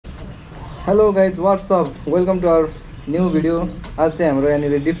Hello guys what's up welcome to our new video. आज चाहिँ हाम्रो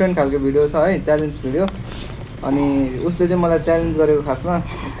यहाँनिर डिफ्रेन्ट खालको भिडियो छ है, च्यालेन्ज भिडियो। अनि उसले चाहिँ मलाई च्यालेन्ज गरेको खासमा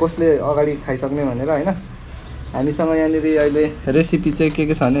कसले अगाडि खाइसक्ने भनेर हैन। हामीसँग यहाँनिर अहिले रेसिपी चाहिँ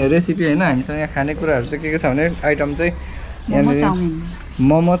के छ भने रेसिपी हैन, हामीसँग यहाँ खानेकुराहरू चाहिँ के छ भने आइटम चाहिँ यहाँनिर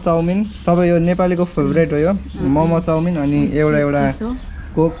मोमो चाउमिन सबै यो नेपालीको फेभरेट हो। यो मोमो चाउमिन अनि एउटा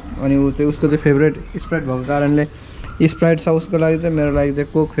कोक अनि ऊ चाहिँ उसको चाहिँ फेभरेट स्प्राइट भएको कारणले स्प्राइट छ उसको लागि चाहिँ, मेरो लागि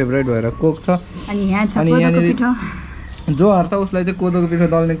चाहिँ कोक फेभरेट भएर कोक छ। अनि यहाँनिर जो हार्छ उसलाई चाहिँ कोदोको पिठो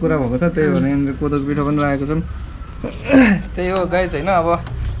दल्ने कुरा भएको छ, त्यही भएर यहाँनिर कोदोको पिठो पनि राखेको छौँ। त्यही हो गाइज हैन। अब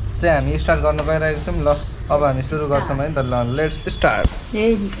चाहिँ हामी स्टार्ट गर्न गइरहेको छौँ। ल अब हामी सुरु गर्छौँ है त। ल लेट्स स्टार्ट।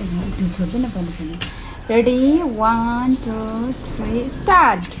 Ready 1 2 3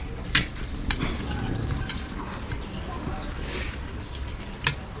 start.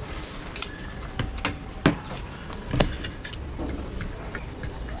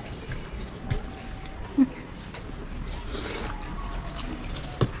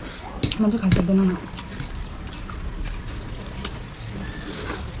 먼저 가셔야 되나?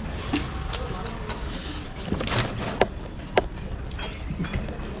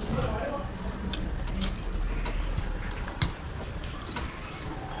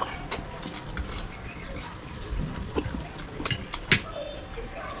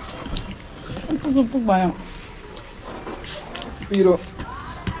 푹푹 봐요. पिरो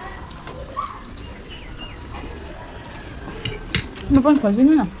몇 번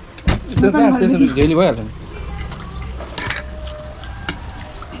거짓이야? त्यसरी झेली भइहाल्छ नि।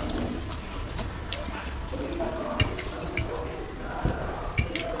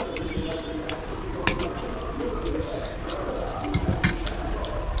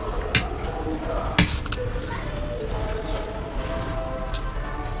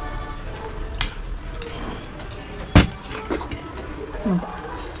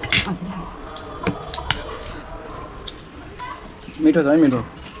 मिठो छ है मिठो।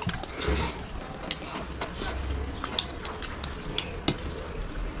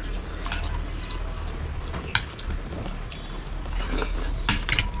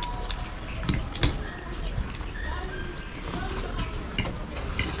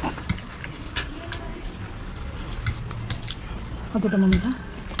 어디로 먹자?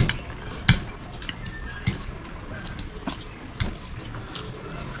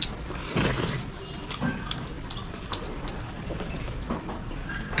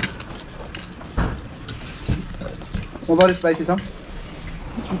 ओभर स्पाइसी छ।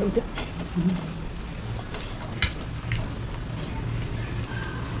 अझ उतै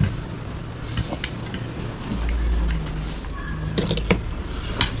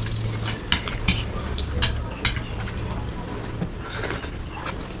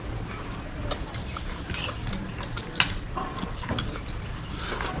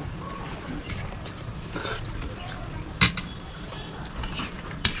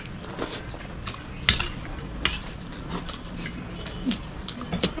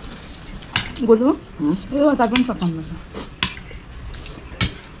गोलु यो अचार पनि सक्नुपर्छ।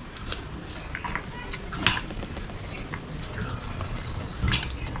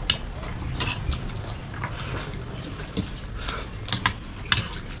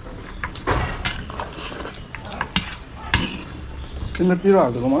 तिमीले पिरो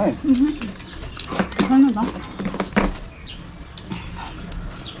हालिदिएको मलाई छैन त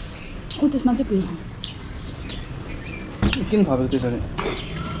ऊ त्यसमा चाहिँ पिरो किन थपेको त्यसरी?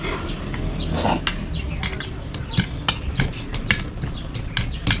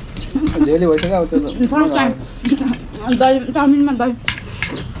 झेली भइसक्यो अब त्यो दही चाउमिनमा दही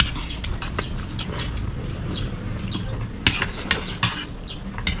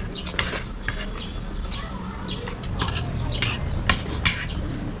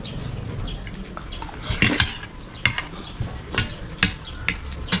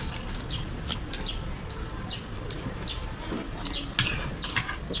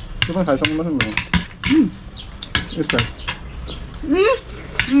त्यो पनि खाइसक्नुपर्छ नि। यस्तो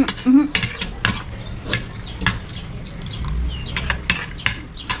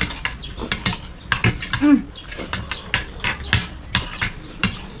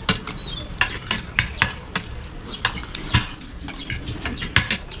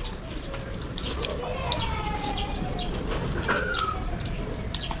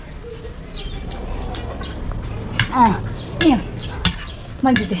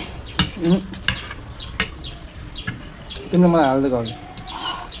मैले दिएँ तिमीले मलाई हालिदिएको अघि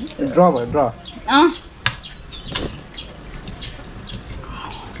ड्र भयो ड्र।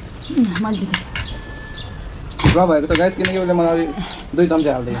 मैले दिएँ ड्र भएको त गाइस, किनकि उसले मलाई अघि 2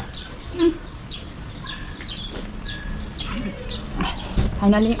 चम्चा हालिदियो।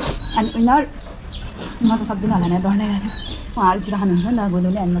 फाइनली अनि उनीहरू म त सक्दिनँ होला नि डर लागेको उहाँहरू छिटो खानुहुन्छ नि त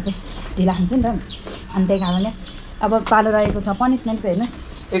गोलुले अनि म चाहिँ ढिला खान्छु नि त अनि त्यही कारणले अब पालो रहेको छ पनिसमेन्टको हेर्नुहोस्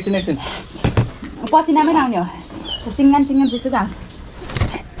एकछिन पसिनामै नआउने हो त्यो सिङ्गाम जेसुकै आउँछ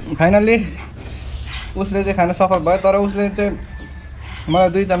फाइनल्ली उसले चाहिँ खान सफल भयो तर उसले चाहिँ मलाई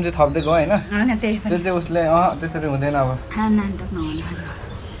 2 चम्ची थपिदिएको होइन होइन त्यही त्यो चाहिँ उसले त्यसरी हुँदैन अब नाटक नहुनु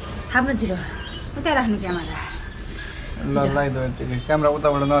थाप्नु छिटो उता राख्नु क्यामेरा ल लगाइदियो क्यामेरा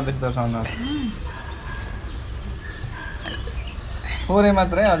उताबाट नदेख्दो रहेछ थोरै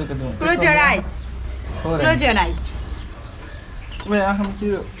मात्रै अलिकति Close your eyes. Close your eyes. आँखामा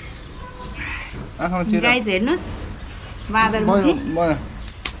चिरो गाइज हेर्नुहोस् बादलमुखी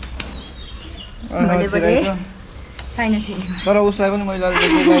छैन छिरेको तर उसलाई पनि मैले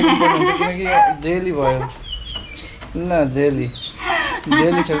अलिकति लगाइदिनुपर्ने हुन्छ किनकि जेली भयो ल जेली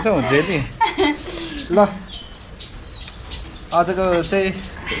खेल्छौ जेली ल आजको चाहिँ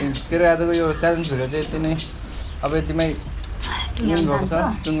के अरे आजको यो च्यालेन्ज भिडियो चाहिँ यति नै अब यतिमै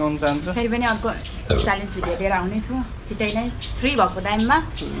टुङ्गाउनु चाहन्छु फेरि पनि अर्को च्यालेन्ज भिडियो लिएर आउने छु छिटै नै फ्री भएको टाइममा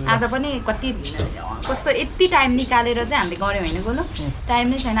आज पनि कस्तो यति टाइम निकालेर चाहिँ हामीले गऱ्यौँ होइन गोलु टाइम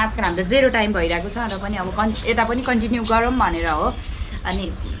नै छैन आजकल हाम्रो 0 टाइम भइरहेको छ र पनि अब यता पनि कन्टिन्यू गरौँ भनेर हो अनि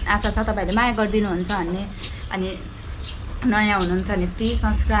आशा छ तपाईँहरूले माया गरिदिनुहुन्छ भन्ने अनि नयाँ हुनुहुन्छ भने प्लिज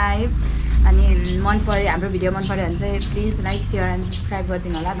सब्सक्राइब अनि मन पर्यो हाम्रो भिडियो मन पर्यो भने चाहिँ please like share and subscribe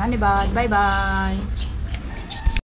गरिदिनु होला धन्यवाद बाई बाई